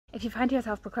If you find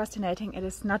yourself procrastinating, it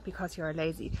is not because you're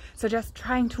lazy. So just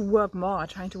trying to work more,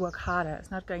 trying to work harder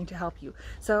is not going to help you.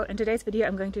 So in today's video,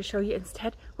 I'm going to show you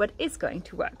instead what is going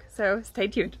to work. So stay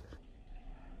tuned.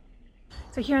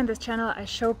 So here on this channel, I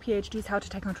show PhDs how to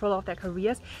take control of their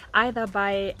careers, either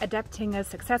by adapting a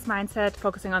success mindset,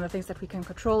 focusing on the things that we can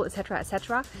control, etc.,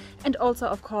 etc., and also,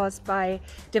 of course, by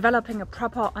developing a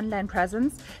proper online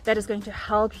presence that is going to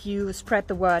help you spread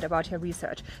the word about your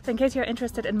research. So in case you're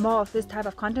interested in more of this type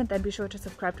of content, then be sure to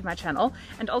subscribe to my channel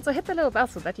and also hit the little bell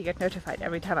so that you get notified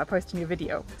every time I post a new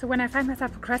video. So when I find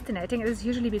myself procrastinating, it is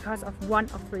usually because of one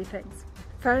of three things.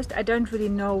 First, I don't really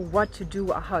know what to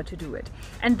do or how to do it.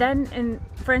 And then,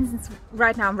 for instance,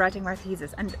 right now I'm writing my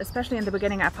thesis, and especially in the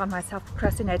beginning I found myself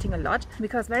procrastinating a lot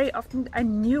because very often I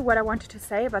knew what I wanted to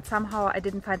say, but somehow I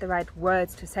didn't find the right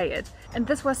words to say it. And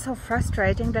this was so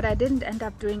frustrating that I didn't end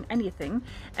up doing anything.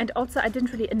 And also I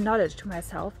didn't really acknowledge to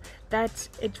myself that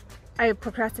I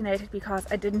procrastinated because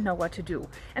I didn't know what to do.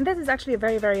 And this is actually a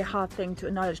very, very hard thing to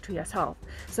acknowledge to yourself.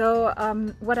 So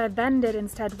what I then did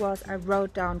instead was I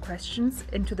wrote down questions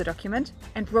into the document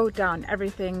and wrote down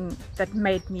everything that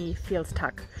made me feel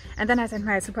stuck. And then I sent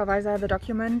my supervisor the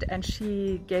document and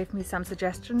she gave me some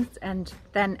suggestions, and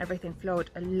then everything flowed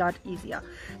a lot easier.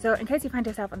 So in case you find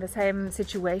yourself in the same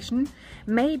situation,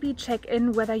 maybe check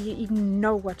in whether you even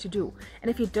know what to do.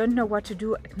 And if you don't know what to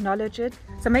do, acknowledge it.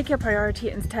 So make your priority,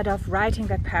 instead of writing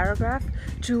that paragraph,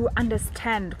 to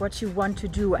understand what you want to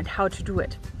do and how to do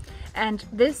it. And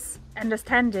this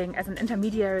understanding as an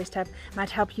intermediary step might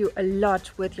help you a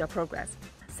lot with your progress.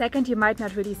 Second, you might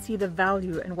not really see the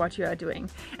value in what you are doing.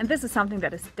 And this is something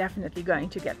that is definitely going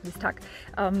to get me stuck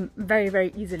very,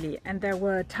 very easily. And there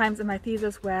were times in my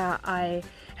thesis where I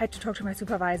had to talk to my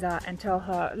supervisor and tell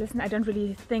her, listen, I don't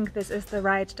really think this is the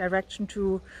right direction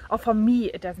to, or for me,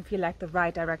 it doesn't feel like the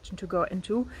right direction to go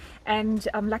into. And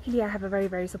luckily I have a very,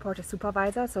 very supportive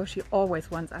supervisor, so she always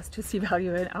wants us to see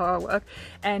value in our work.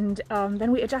 And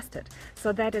then we adjust it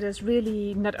so that it is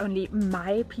really not only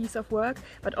my piece of work,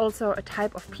 but also a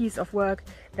type of piece of work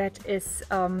that is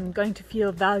going to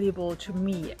feel valuable to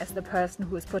me as the person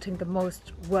who is putting the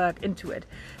most work into it.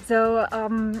 So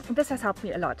this has helped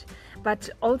me a lot.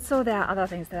 But also there are other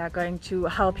things that are going to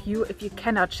help you if you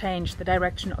cannot change the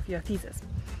direction of your thesis.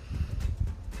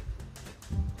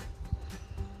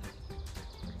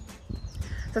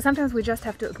 So sometimes we just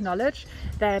have to acknowledge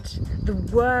that the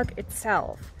work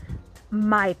itself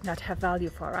might not have value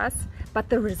for us, but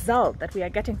the result that we are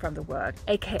getting from the work,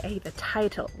 aka the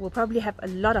title, will probably have a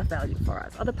lot of value for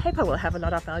us, or the paper will have a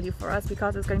lot of value for us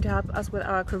because it's going to help us with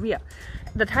our career.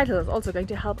 The title is also going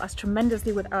to help us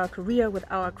tremendously with our career, with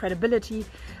our credibility,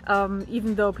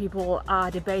 even though people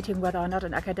are debating whether or not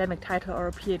an academic title or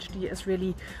a PhD is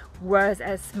really worth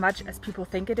as much as people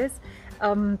think it is.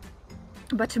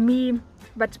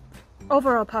 But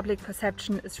overall public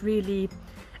perception is really,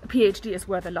 a PhD is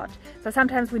worth a lot. So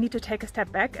sometimes we need to take a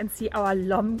step back and see our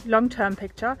long-term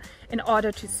picture in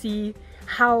order to see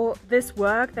how this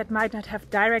work that might not have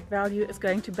direct value is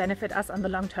going to benefit us on the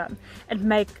long term, and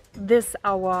make this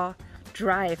our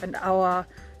drive and our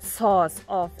source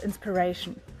of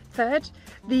inspiration. Third,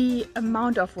 the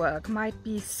amount of work might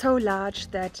be so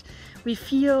large that we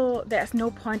feel there's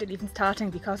no point in even starting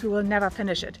because we will never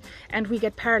finish it, and we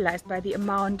get paralyzed by the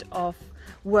amount of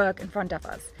work in front of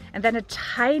us. And then a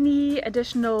tiny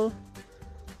additional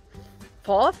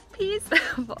fourth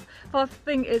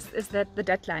thing is that the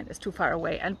deadline is too far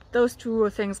away, and those two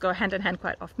things go hand in hand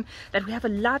quite often, that we have a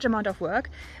large amount of work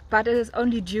but it is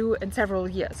only due in several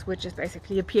years, which is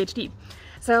basically a PhD.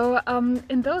 So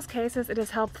in those cases it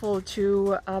is helpful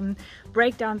to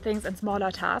break down things in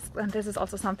smaller tasks, and this is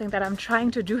also something that I'm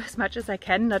trying to do as much as I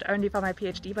can, not only for my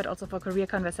PhD but also for career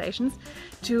conversations,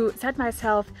 to set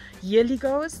myself yearly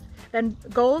goals, then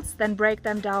break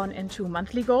them down into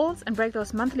monthly goals, and break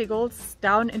those monthly goals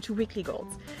down into weekly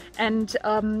goals, and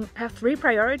have 3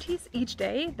 priorities each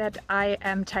day that I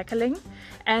am tackling.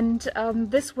 And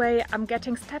this way I'm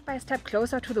getting step by step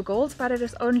closer to the goals, but it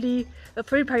is only the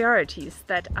 3 priorities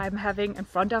that I'm having in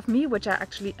front of me, which are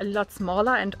actually a lot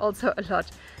smaller and also a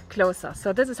lot closer.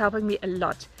 So this is helping me a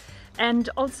lot. And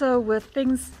also with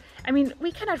things, I mean,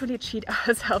 we cannot really cheat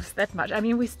ourselves that much. I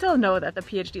mean, we still know that the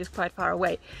PhD is quite far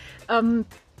away.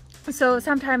 So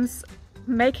sometimes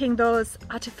making those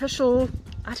artificial,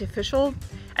 I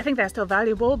think they're still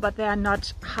valuable, but they are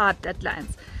not hard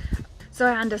deadlines. So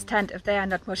I understand if they are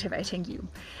not motivating you.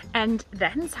 And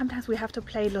then sometimes we have to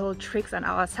play little tricks on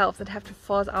ourselves and have to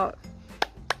force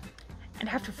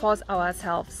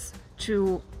ourselves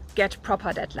to get proper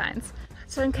deadlines.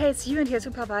 So in case you and your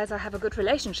supervisor have a good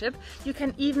relationship, you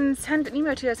can even send an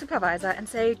email to your supervisor and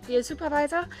say, "Dear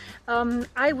supervisor,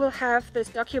 I will have this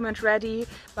document ready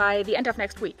by the end of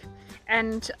next week."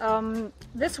 And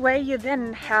this way you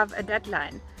then have a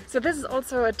deadline. So this is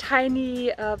also a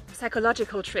tiny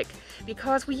psychological trick,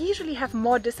 because we usually have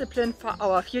more discipline for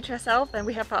our future self than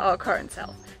we have for our current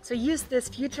self. So use this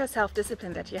future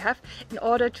self-discipline that you have in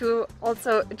order to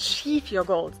also achieve your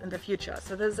goals in the future.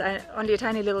 So this is only a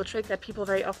tiny little trick that people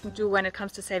very often do when it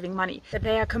comes to saving money. That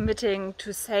they are committing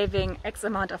to saving X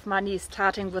amount of money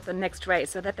starting with the next raise,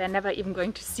 so that they're never even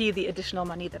going to see the additional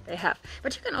money that they have.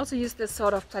 But you can also use this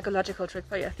sort of psychological trick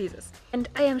for your thesis. And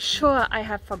I am sure I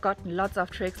have forgotten lots of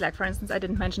tricks, like for instance I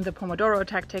didn't mention the Pomodoro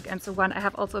tactic and so on. I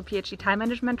have also a PhD time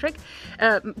management trick,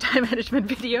 time management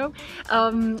video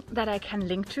that I can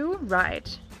link to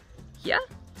right here.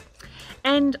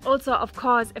 And also, of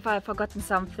course, if I've forgotten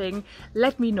something,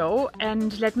 let me know,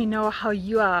 and let me know how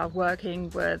you are working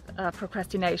with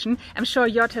procrastination. I'm sure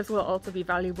your tips will also be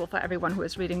valuable for everyone who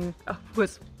is watching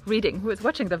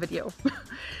the video.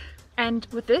 And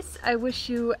with this, I wish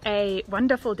you a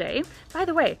wonderful day. By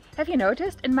the way, have you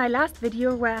noticed in my last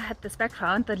video where I had this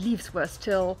background, the leaves were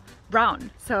still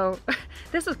brown? So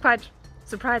this is quite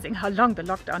surprising how long the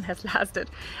lockdown has lasted.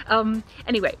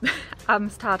 Anyway, I'm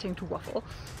starting to waffle.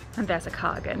 And there's a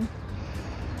car again.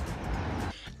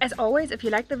 As always, if you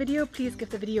like the video, please give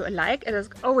the video a like. It is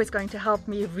always going to help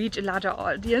me reach a larger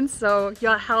audience. So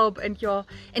your help and your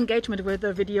engagement with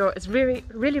the video is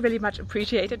really much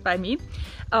appreciated by me.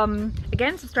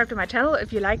 Again, subscribe to my channel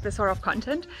if you like this sort of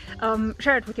content.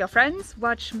 Share it with your friends.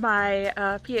 Watch my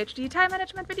PhD time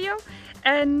management video.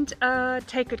 And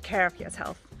take good care of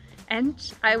yourself. And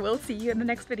I will see you in the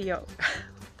next video.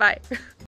 Bye.